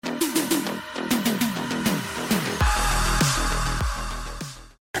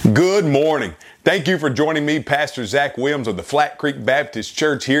Good morning. Thank you for joining me, Pastor Zach Williams of the Flat Creek Baptist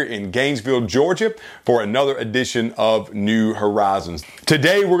Church here in Gainesville, Georgia, for another edition of New Horizons.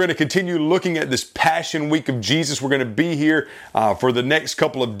 Today, we're going to continue looking at this Passion Week of Jesus. We're going to be here for the next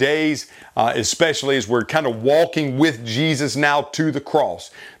couple of days, especially as we're kind of walking with Jesus now to the cross.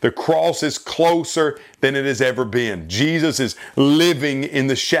 The cross is closer than it has ever been. Jesus is living in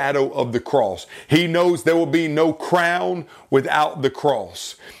the shadow of the cross. He knows there will be no crown without the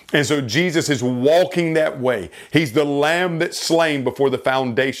cross. And so Jesus is walking that way. He's the lamb that's slain before the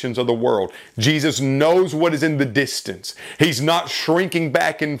foundations of the world. Jesus knows what is in the distance. He's not shrinking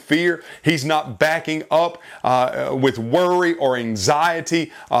back in fear. He's not backing up with worry or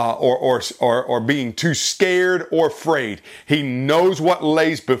anxiety or being too scared or afraid. He knows what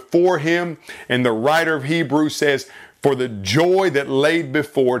lays before him. And the writer of Hebrews says, "For the joy that laid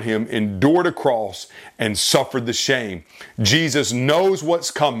before him endured a cross and suffered the shame." Jesus knows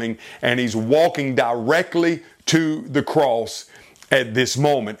what's coming, and he's walking directly to the cross at this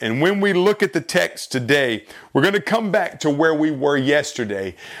moment. And when we look at the text today, we're going to come back to where we were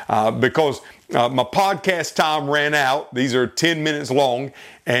yesterday because my podcast time ran out. These are 10 minutes long,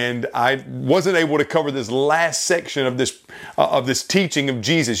 and I wasn't able to cover this last section of this teaching of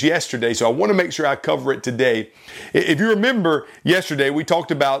Jesus yesterday, so I want to make sure I cover it today. If you remember yesterday, we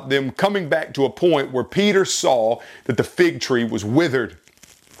talked about them coming back to a point where Peter saw that the fig tree was withered.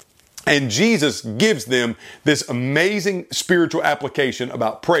 And Jesus gives them this amazing spiritual application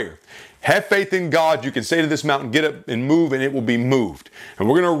about prayer. Have faith in God. You can say to this mountain, get up and move, and it will be moved. And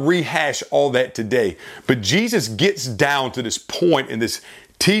we're going to rehash all that today. But Jesus gets down to this point in this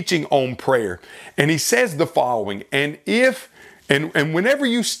teaching on prayer. And he says the following, and whenever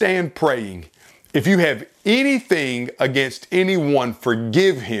you stand praying, if you have anything against anyone,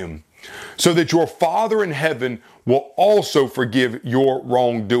 forgive him, so that your Father in heaven will also forgive your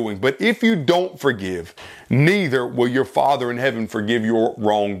wrongdoing. But if you don't forgive, neither will your Father in heaven forgive your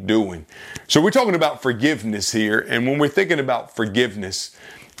wrongdoing. So we're talking about forgiveness here. And when we're thinking about forgiveness,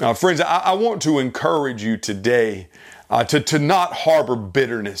 friends, I want to encourage you today to not harbor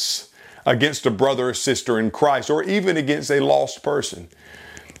bitterness against a brother or sister in Christ, or even against a lost person.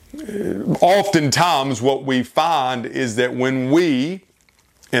 Oftentimes what we find is that when we,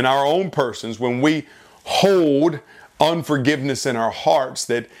 in our own persons, when we hold unforgiveness in our hearts,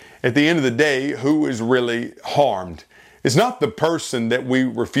 that at the end of the day, who is really harmed? It's not the person that we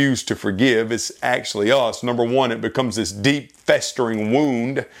refuse to forgive, it's actually us. Number one, it becomes this deep festering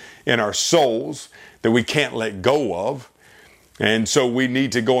wound in our souls that we can't let go of. And so we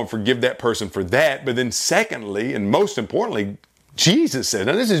need to go and forgive that person for that. But then secondly, and most importantly, Jesus said,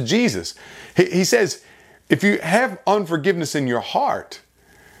 now this is Jesus, he says, if you have unforgiveness in your heart,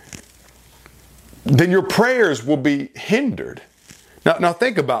 then your prayers will be hindered. Now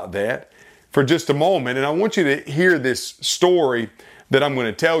think about that for just a moment. And I want you to hear this story that I'm going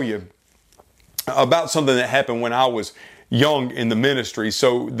to tell you about something that happened when I was young in the ministry.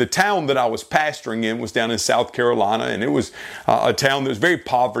 So the town that I was pastoring in was down in South Carolina, and it was a town that was very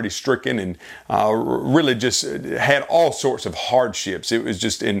poverty stricken and really just had all sorts of hardships. It was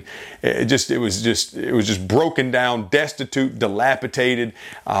just broken down, destitute, dilapidated.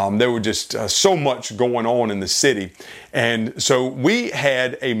 There were just so much going on in the city. And so we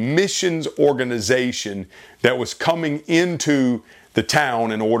had a missions organization that was coming into the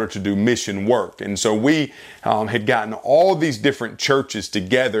town in order to do mission work. And so we had gotten all these different churches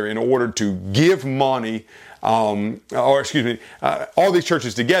together in order to give money, all these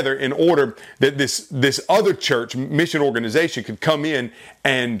churches together in order that this other church mission organization could come in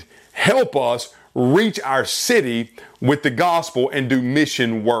and help us reach our city with the gospel and do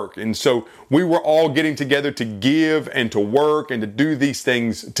mission work. And so we were all getting together to give and to work and to do these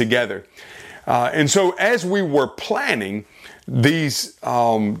things together. And so as we were planning these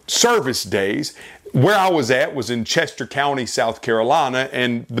service days, where I was at was in Chester County, South Carolina,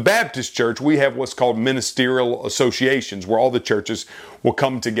 and the Baptist church, we have what's called ministerial associations, where all the churches will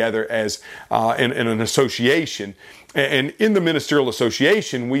come together as in an association. And in the ministerial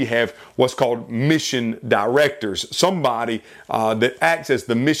association, we have what's called mission directors, somebody that acts as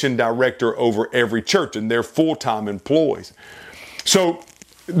the mission director over every church, and they're full-time employees. So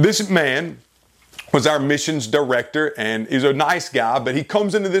this man was our missions director, and he's a nice guy, but he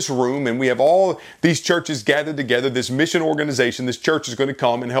comes into this room and we have all these churches gathered together. This mission organization, this church is going to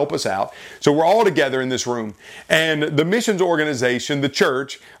come and help us out. So we're all together in this room, and the missions organization, the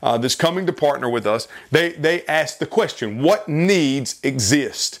church that's coming to partner with us, they ask the question, what needs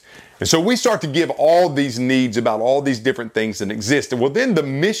exist? And so we start to give all these needs about all these different things that exist. And well, then the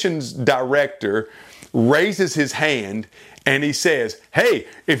missions director raises his hand and he says, hey,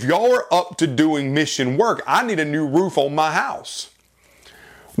 if y'all are up to doing mission work, I need a new roof on my house.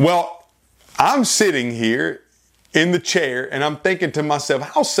 Well, I'm sitting here in the chair and I'm thinking to myself,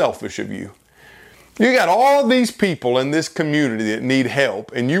 how selfish of you. You got all these people in this community that need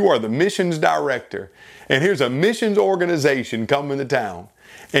help, and you are the missions director. And here's a missions organization coming to town,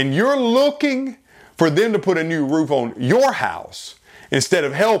 and you're looking for them to put a new roof on your house instead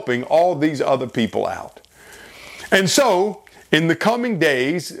of helping all these other people out. And so, in the coming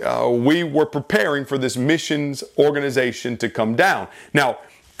days, we were preparing for this missions organization to come down. Now,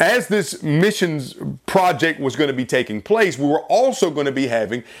 as this missions project was going to be taking place, we were also going to be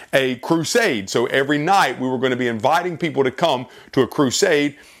having a crusade. So every night we were going to be inviting people to come to a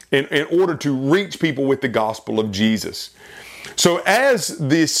crusade in order to reach people with the gospel of Jesus. So as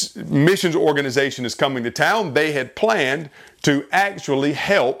this missions organization is coming to town, they had planned to actually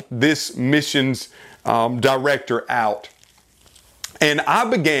help this missions director out. And I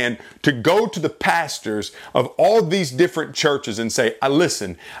began to go to the pastors of all these different churches and say,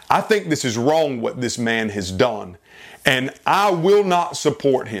 listen, I think this is wrong what this man has done. And I will not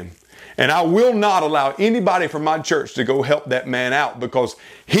support him. And I will not allow anybody from my church to go help that man out because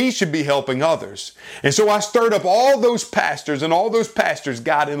he should be helping others. And so I stirred up all those pastors, and all those pastors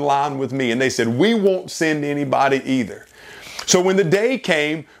got in line with me. And they said, we won't send anybody either. So when the day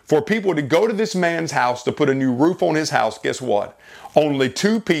came for people to go to this man's house to put a new roof on his house, guess what? Only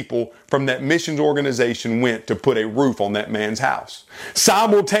 2 people from that missions organization went to put a roof on that man's house.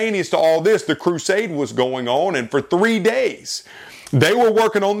 Simultaneous to all this, the crusade was going on, and for 3 days, they were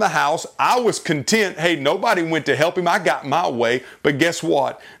working on the house. I was content. Hey, nobody went to help him. I got my way. But guess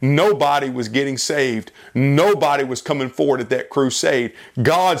what? Nobody was getting saved. Nobody was coming forward at that crusade.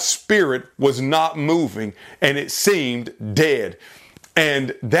 God's Spirit was not moving, and it seemed dead.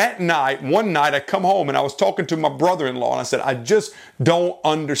 And that night, one night, I come home and I was talking to my brother-in-law, and I said, I just don't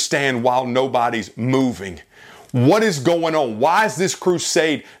understand why nobody's moving. What is going on? Why is this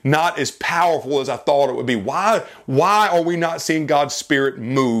crusade not as powerful as I thought it would be? Why are we not seeing God's Spirit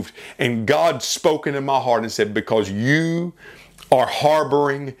moved? And God spoke into my heart and said, because you are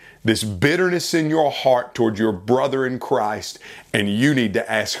harboring this bitterness in your heart toward your brother in Christ, and you need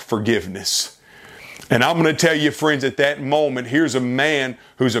to ask forgiveness. And I'm going to tell you, friends, at that moment, here's a man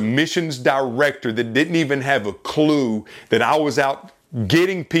who's a missions director that didn't even have a clue that I was out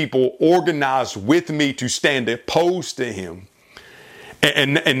getting people organized with me to stand opposed to him.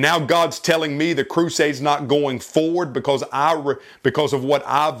 And now God's telling me the crusade's not going forward because of what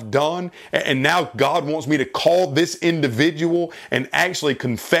I've done. And now God wants me to call this individual and actually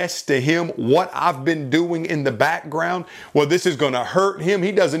confess to him what I've been doing in the background. Well, this is going to hurt him.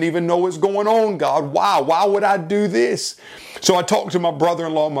 He doesn't even know what's going on, God. Why would I do this? So I talked to my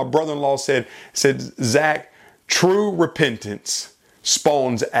brother-in-law. My brother-in-law said, Zach, true repentance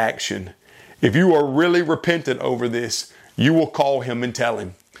spawns action. If you are really repentant over this, you will call him and tell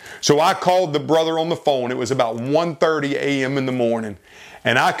him. So I called the brother on the phone. It was about 1:30 a.m. in the morning.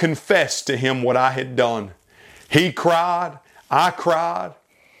 And I confessed to him what I had done. He cried. I cried.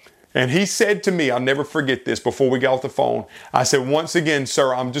 And he said to me, I'll never forget this, before we got off the phone, I said, once again,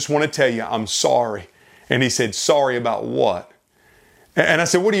 sir, I just want to tell you, I'm sorry. And he said, sorry about what? And I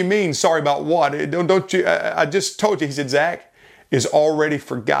said, what do you mean, sorry about what? Don't you? I just told you. He said, Zach, it's already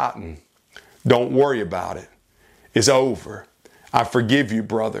forgotten. Don't worry about it. It's over. I forgive you,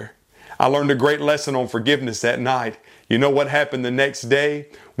 brother. I learned a great lesson on forgiveness that night. You know what happened the next day?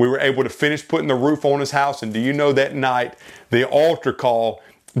 We were able to finish putting the roof on his house. And do you know that night, the altar call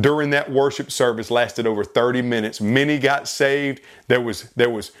during that worship service lasted over 30 minutes. Many got saved. There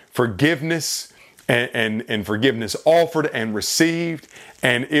was forgiveness and forgiveness offered and received.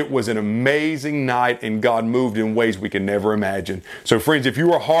 And it was an amazing night, and God moved in ways we can never imagine. So friends, if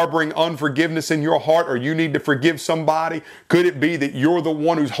you are harboring unforgiveness in your heart, or you need to forgive somebody, could it be that you're the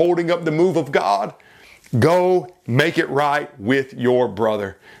one who's holding up the move of God? Go make it right with your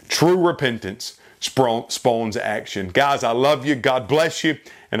brother. True repentance spawns action. Guys, I love you. God bless you.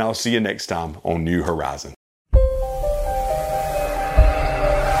 And I'll see you next time on New Horizon.